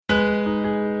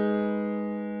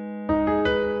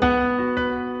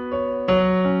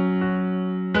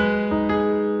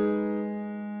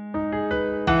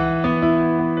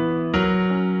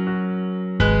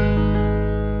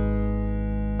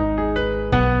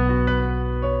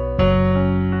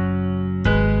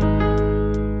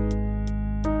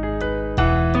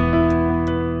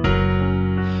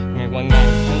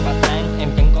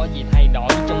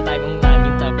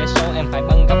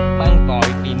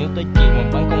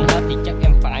thì chắc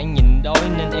em phải nhịn đói,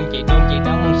 nên em chạy đôn chạy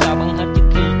đáo mong sao bắn hết trước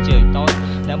khi trời tối.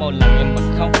 Đã bao lần em bật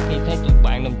khóc khi thấy tụi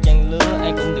bạn đồng trang lứa,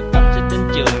 ai cũng được cặp sách đến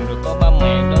trường rồi có ba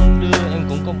mẹ đón đưa. Em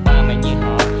cũng có ba mẹ như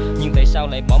họ, nhưng tại sao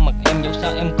lại bỏ mặc em? Dẫu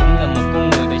sao em cũng là một con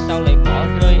người, tại sao lại bỏ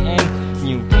rơi em?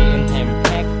 Nhiều khi em thèm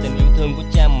khát tình yêu thương của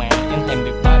cha mẹ, em thèm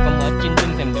được ba không ở trên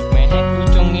lưng, thèm được mẹ hát vui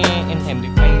cho nghe, em thèm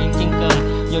được ăn những chén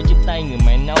cơm do chính tay người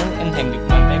mẹ nấu, em thèm được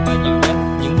bàn tay ba dịu dắt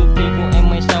những bước đi của em.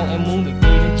 Mai sau em muốn được đi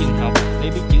đến trường học để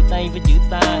biết chữ Tây với chữ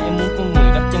ta, em muốn có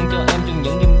người đắp chân cho em trong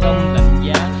những đêm đông lạnh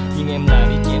giá. Nhưng em là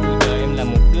đứa trẻ vui đời, em là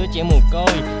một đứa trẻ mồ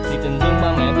côi, thì tình thương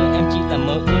ba mẹ với em chỉ là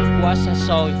mơ ước quá xa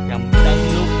xôi. Gầm đắng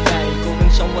nuốt cay, cố gắng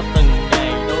sống qua từng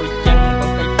ngày, đôi chân vẫn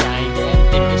phải chạy để em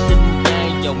tìm cái sinh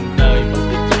nhai. Dòng đời vẫn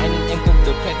cứ chạy nên em không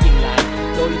được phép dừng lại,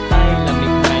 đôi tay là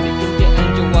miệt mài để kiếm cái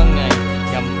ăn cho qua ngày.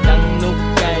 Gầm đắng nuốt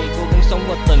cay, cố gắng sống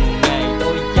qua từng ngày,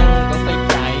 đôi chân vẫn phải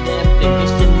chạy để em tìm cái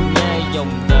sinh nhai.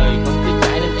 Dòng đời vẫn cứ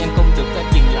chạy nên em không được phép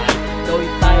dừng lại, đôi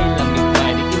tay là miệt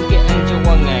mài để kiếm cái ăn cho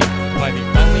qua ngày. Ngoài việc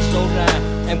bán vé số ra,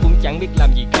 em cũng chẳng biết làm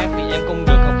gì khác, vì em không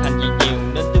được học hành gì nhiều,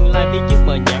 nên tương lai phía trước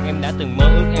mờ nhạt. Em đã từng mơ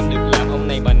ước em được làm ông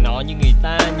này bà nọ như người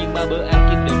ta, nhưng ba bữa ăn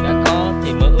kiếm được đã khó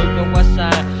thì mơ ước nó quá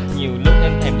xa. Nhiều lúc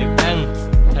em thèm được ăn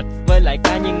thịt với lại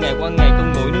cá, nhưng ngày qua ngày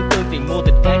không nguội nước tương, tiền mua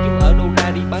thịt cá kiếm ở đâu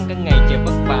ra? Đi bán cả ngày trời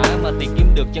vất vả mà tiền kiếm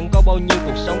được chẳng có bao nhiêu.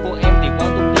 Cuộc sống của em thì quá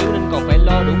túng thiếu nên còn phải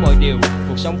lo đủ mọi điều.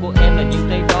 Cuộc sống của em là như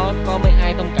thế đó, có mấy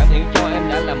ai thông cảm hiểu cho em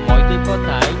đã làm mọi thứ có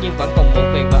thể, nhưng vẫn còn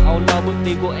muộn phiền và âu lo. Bước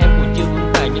đi của em còn chưa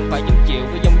vững vàng nhưng phải chống chịu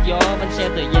với giông gió. Bánh xe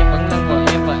thời gian vẫn lăn vào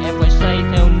em và em phải xoay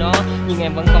theo nó, nhưng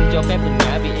em vẫn không cho phép mình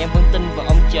ngã, vì em vẫn tin vào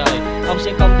ông trời. Ông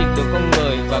sẽ không tìm được con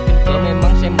người và cánh cửa may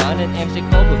mắn sẽ mở, nên em sẽ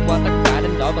cố vượt qua tất cả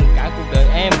đánh đổi bằng cả cuộc đời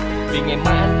em, vì ngày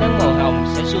mai ánh nắng màu hồng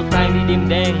sẽ xua tan đi đêm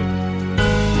đen.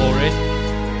 Morris,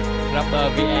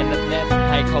 rapper VN.net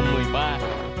 2013.